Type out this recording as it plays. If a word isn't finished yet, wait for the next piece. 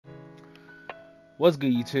What's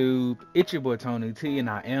good, YouTube? It's your boy Tony T, and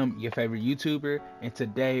I am your favorite YouTuber. And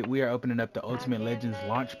today we are opening up the Ultimate Legends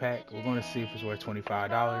launch pack. We're going to see if it's worth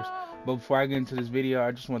 $25. But before I get into this video,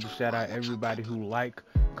 I just want to shout out everybody who like,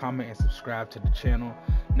 comment, and subscribe to the channel.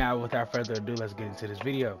 Now, without further ado, let's get into this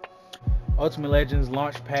video. Ultimate Legends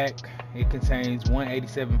launch pack. It contains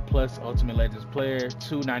 187 plus Ultimate Legends player,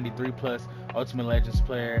 293 plus Ultimate Legends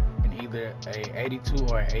player, and either a 82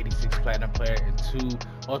 or an 86 platinum player, and 2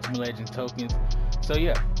 Ultimate Legends tokens. So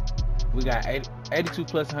yeah, we got 82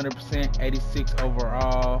 plus 100%, 86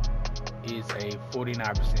 overall is a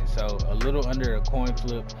 49%. So a little under a coin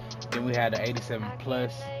flip. Then we had the 87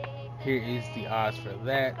 plus. Here is the odds for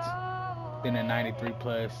that. Then a 93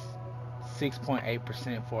 plus,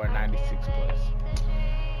 6.8% for a 96 plus.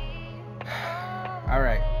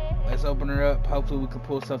 Alright, let's open her up. Hopefully we can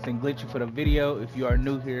pull something glitchy for the video. If you are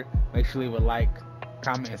new here, make sure you leave a like,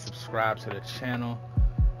 comment, and subscribe to the channel.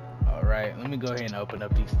 Alright, let me go ahead and open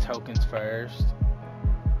up these tokens first.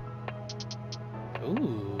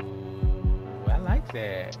 Ooh, I like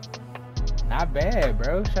that. Not bad,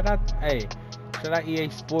 bro. Shout out EA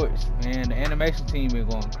Sports, man. The animation team been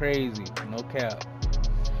going crazy, no cap.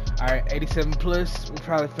 Alright, 87 plus. We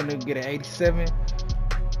probably finna get an 87.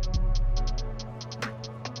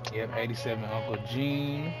 Yep, 87 Uncle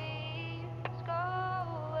Gene.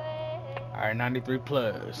 Alright, 93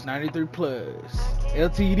 plus. 93 plus.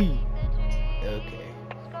 LTD.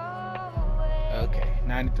 Okay,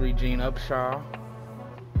 93 Gene Upshaw.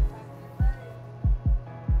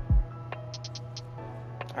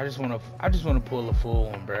 I just wanna pull a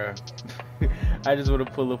full one, bro. I just wanna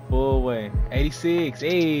pull a full one. 86,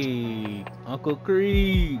 hey, Uncle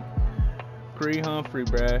Creed Humphrey,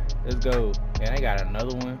 bro. Let's go. And I got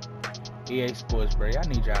another one. EA Sports, bro. Y'all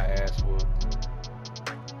need y'all ass whooped.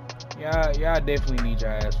 Y'all definitely need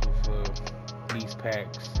y'all ass whooped for these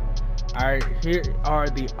packs. Alright, here are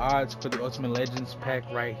the odds for the Ultimate Legends pack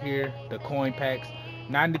right here. The coin packs.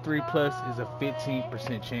 93 plus is a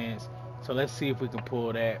 15% chance. So let's see if we can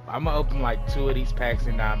pull that. I'm gonna open like 2 of these packs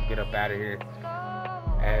and now I'm gonna get up out of here.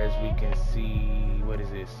 As we can see, what is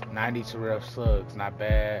this? 90 Terrell Suggs, not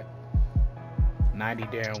bad. 90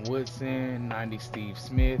 Darren Woodson, 90 Steve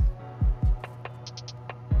Smith.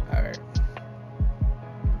 Alright.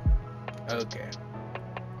 Okay.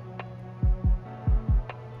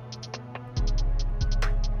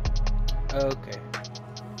 Okay.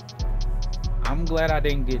 I'm glad I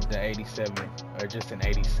didn't get the 87 or just an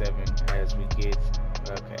 87 as we get.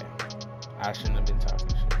 Okay. I shouldn't have been talking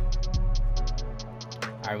shit.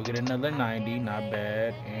 Alright, we get another 90, not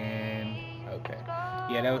bad. And okay.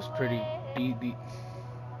 Yeah, that was pretty deep.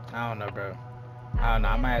 I don't know, bro. I don't know.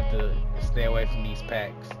 I might have to stay away from these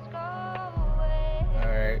packs.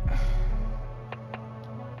 Alright.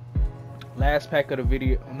 Last pack of the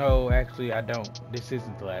video. No, actually, I don't. This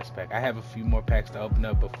isn't the last pack. I have a few more packs to open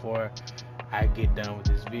up before I get done with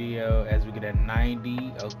this video. As we get a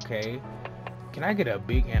 90. Okay. Can I get a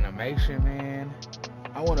big animation, man?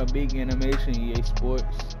 I want a big animation, EA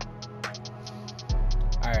Sports.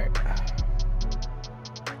 Alright.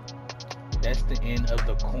 That's the end of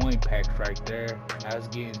the coin packs right there. Now let's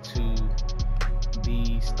get into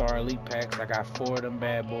the Star Elite packs. I got 4 of them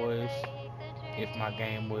bad boys. If my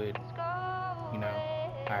game would, you know.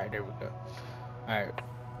 Alright, there we go. Alright.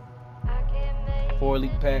 4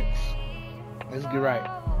 Elite packs. Let's get right.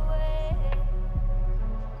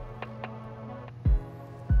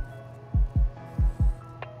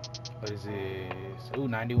 What is this? Ooh,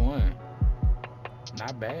 91.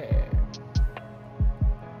 Not bad.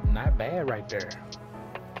 Not bad right there.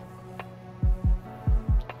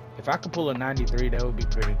 If I could pull a 93, that would be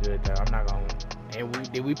pretty good though. I'm not gonna.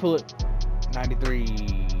 And did we pull it? 93.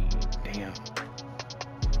 Damn.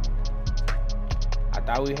 I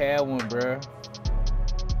thought we had one, bruh.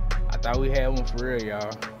 I thought we had one for real,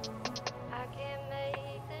 y'all.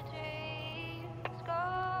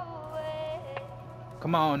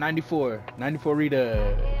 Come on, 94. 94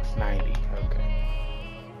 Redux. 90. Okay.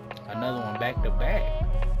 Another one back to back.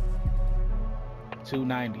 2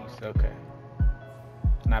 90s. Okay.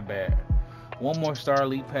 Not bad. One more Star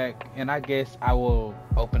Elite pack, and I guess I will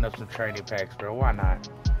open up some training packs, bro. Why not?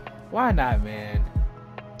 Why not, man?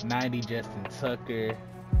 90 Justin Tucker.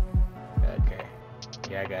 Okay.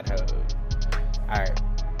 Yeah, I got hoed. Alright.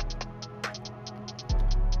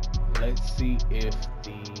 Let's see if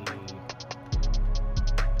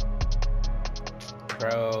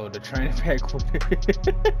Bro, the training pack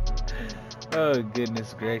oh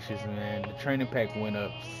goodness gracious, man. The training pack went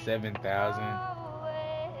up 7,000.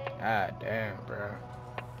 God damn, bro.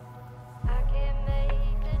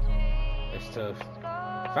 It's tough.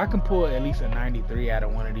 If I can pull at least a 93 out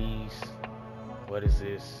of one of these, What is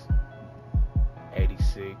this?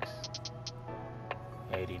 86,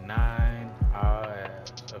 89. Oh,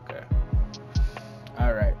 yes. Okay.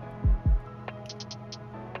 All right.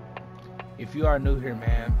 If you are new here,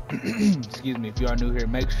 man, excuse me, if you are new here,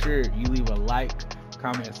 make sure you leave a like,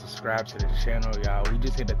 comment, and subscribe to the channel, y'all. We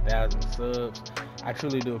just hit 1,000 subs. I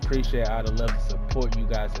truly do appreciate all the love and support you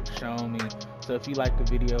guys have shown me. So if you like the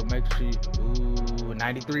video, make sure you, ooh,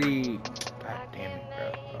 93. God damn it,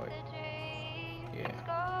 bro. Oh,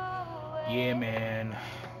 yeah, man.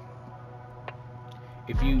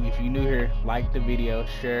 If you new here, like the video,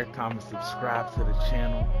 share, comment, subscribe to the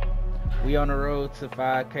channel. We on the road to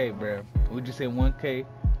 5K, bro. We just hit 1K.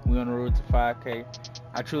 We on the road to 5K.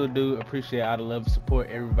 I truly do appreciate all the love and support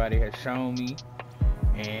everybody has shown me.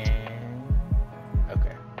 And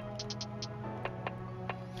okay,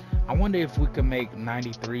 I wonder if we can make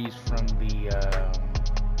 93s from the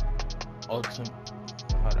ultimate.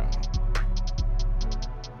 Hold on.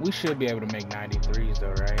 We should be able to make 93s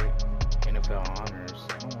though, right? NFL honors.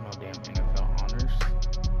 I don't want no damn NFL honors.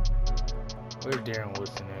 Where's Darren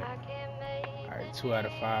Woodson at? Alright, 2 out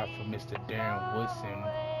of 5 for Mr. Darren Woodson.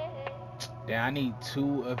 Then I need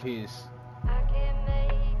 2 of his. Oh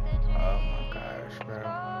my gosh, bro.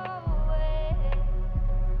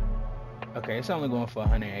 Okay, it's only going for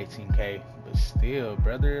 118K, but still,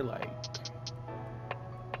 brother, like,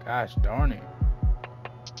 gosh darn it.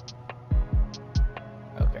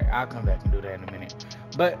 Okay, I'll come back and do that in a minute.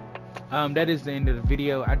 But that is the end of the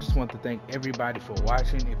video. I just want to thank everybody for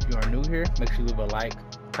watching. If you are new here, make sure you leave a like,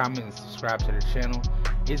 comment, and subscribe to the channel.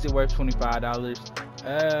 Is it worth $25?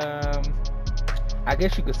 I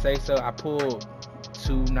guess you could say so. I pulled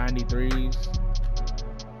 2 93s.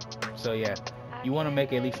 So yeah, you want to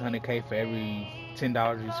make at least 100K for every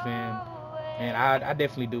 $10 you spend. And I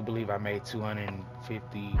definitely do believe I made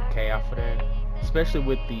 250K off of that, especially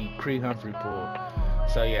with the Creed Humphrey pull.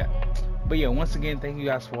 So yeah. But yeah, once again, thank you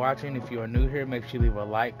guys for watching. If you are new here, make sure you leave a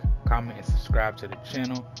like, comment, and subscribe to the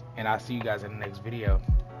channel. And I'll see you guys in the next video.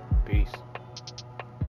 Peace.